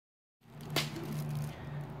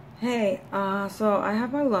Hey, so I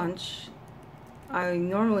have my lunch. I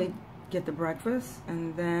normally get the breakfast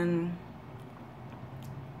and then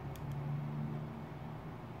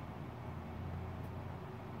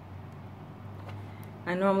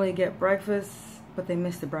but they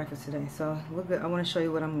missed the breakfast today. So look at, I want to show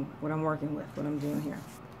you what I'm working with, what I'm doing here.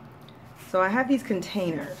 So I have these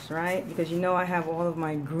containers, right? Because you know I have all of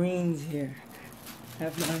my greens here. I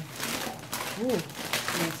have my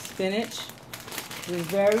spinach. It's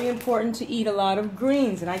very important to eat a lot of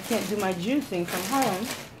greens, and I can't do my juicing from home.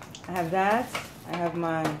 I have that. I have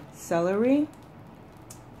my celery.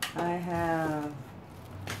 I have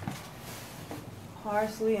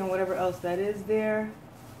parsley and whatever else that is there.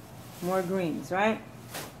 More greens, right?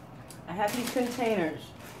 I have these containers.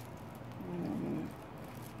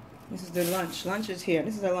 This is their lunch. Lunch is here.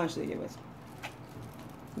 This is our lunch they give us.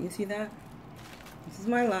 You see that? This is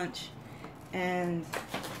my lunch. And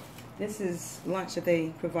this is lunch that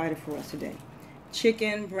they provided for us today.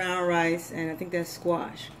 Chicken, brown rice, and I think that's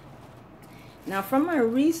squash. Now, from my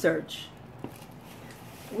research,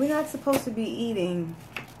 we're not supposed to be eating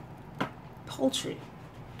poultry.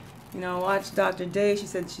 You know, watch Dr. Day. She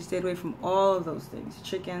said she stayed away from all of those things.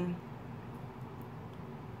 Chicken,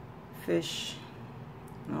 fish,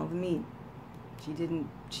 and all the meat. She didn't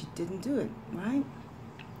do it, right?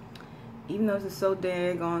 Even though this is so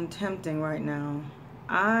daggone tempting right now,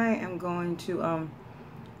 I am going to,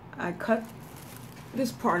 I cut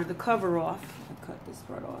this part of the cover off. I cut this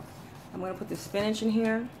part off. I'm going to put the spinach in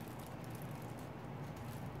here.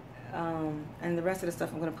 And the rest of the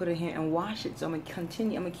stuff I'm going to put in here and wash it. So I'm going to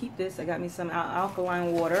continue. I'm going to keep this. I got me some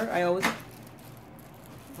alkaline water. I always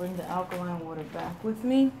bring the alkaline water back with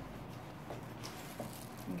me.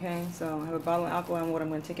 Okay, so I have a bottle of alkaline water. I'm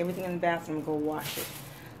going to take everything in the bathroom and go wash it.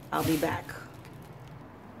 I'll be back.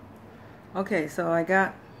 Okay, so I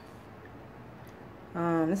got,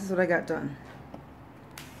 this is what I got done.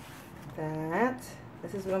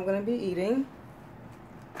 This is what I'm going to be eating.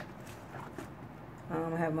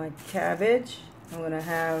 I have my cabbage. I'm going to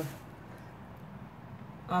have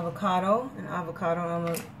avocado. I'm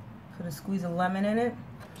going to put a squeeze of lemon in it.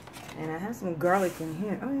 And I have some garlic in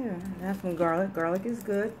here. Oh yeah, I have some garlic. Garlic is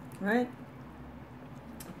good, right?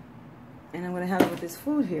 And I'm going to have it with this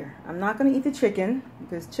food here. I'm not going to eat the chicken,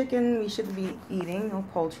 because chicken we shouldn't be eating, no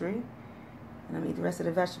poultry. And I'm going to eat the rest of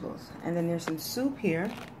the vegetables. And then there's some soup here.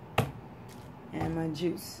 And my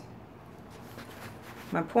juice.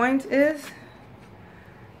 My point is,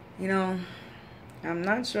 you know, I'm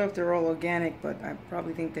not sure if they're all organic, but I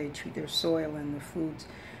probably think they treat their soil and their fruits,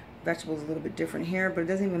 vegetables a little bit different here, but it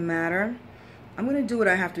doesn't even matter. I'm going to do what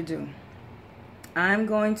I have to do. I'm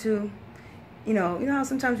going to, you know how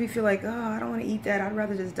sometimes we feel like, oh, I don't want to eat that. I'd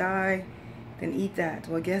rather just die than eat that.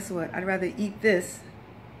 Well, guess what? I'd rather eat this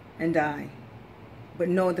and die, but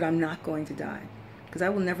know that I'm not going to die, because I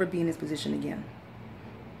will never be in this position again.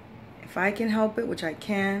 If I can help it, which I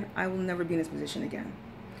can, I will never be in this position again.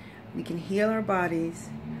 We can heal our bodies.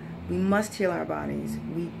 We must heal our bodies.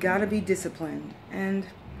 We gotta be disciplined. And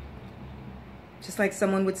just like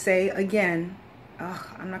someone would say again,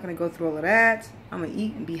 oh, I'm not gonna go through all of that. I'm gonna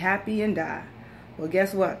eat and be happy and die. Well,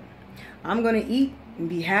 guess what? I'm gonna eat and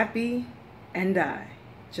be happy and die.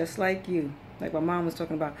 Just like you. Like my mom was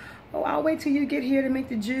talking about, oh, I'll wait till you get here to make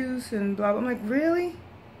the juice and blah, blah. I'm like, really?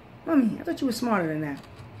 Mommy, I thought you were smarter than that.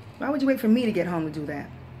 Why would you wait for me to get home to do that?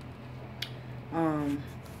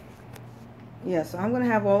 Yeah, so I'm going to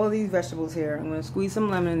have all of these vegetables here. I'm going to squeeze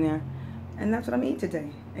some lemon in there. And that's what I'm eating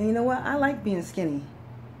today. And you know what? I like being skinny.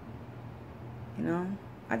 You know?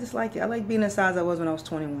 I just like it. I like being the size I was when I was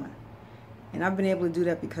 21. And I've been able to do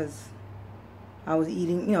that because I was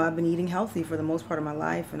eating, you know, I've been eating healthy for the most part of my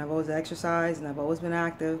life. And I've always exercised and I've always been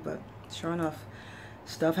active. But sure enough,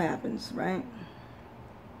 stuff happens, right?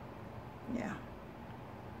 Yeah.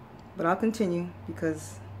 But I'll continue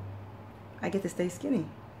because I get to stay skinny.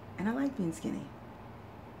 And I like being skinny.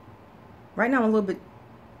 Right now I'm a little bit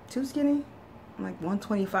too skinny. I'm like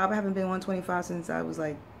 125. I haven't been 125 since I was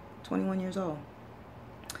like 21 years old.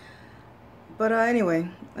 But anyway,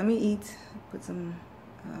 let me eat. Put some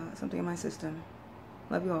something in my system.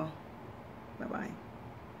 Love you all. Bye-bye.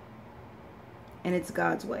 And it's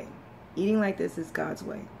God's way. Eating like this is God's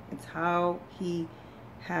way. It's how He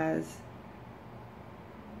has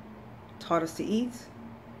taught us to eat,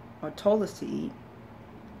 or told us to eat.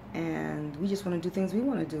 And we just want to do things we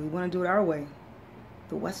want to do. We want to do it our way,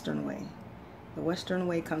 the Western way. The Western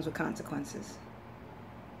way comes with consequences.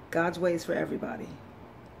 God's way is for everybody.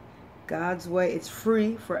 God's way, it's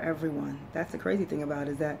free for everyone. That's the crazy thing about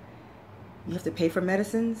it, is that you have to pay for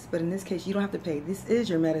medicines, but in this case, you don't have to pay. This is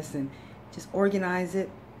your medicine. Just organize it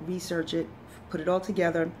research it, put it all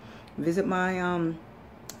together. Visit my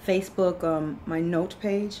Facebook, my note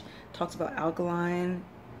page. Talks about alkaline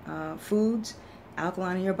foods.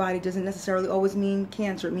 Alkaline in your body doesn't necessarily always mean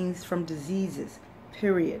cancer. It means from diseases,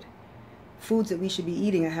 period. Foods that we should be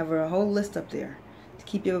eating. I have a whole list up there to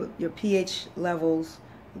keep your pH levels.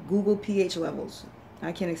 Google pH levels.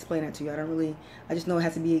 I can't explain it to you. I just know it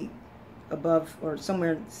has to be above or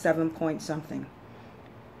somewhere 7 point something.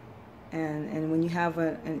 And when you have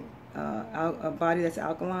a body that's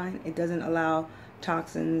alkaline, it doesn't allow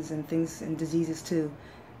toxins and things and diseases to,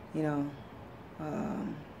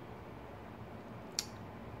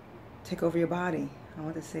 take over your body. I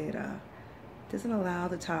want to say it doesn't allow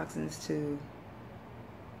the toxins to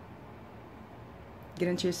get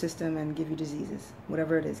into your system and give you diseases,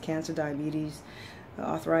 whatever it is, cancer, diabetes,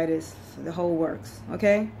 arthritis, the whole works.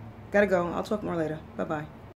 Okay? Gotta go. I'll talk more later. Bye-bye.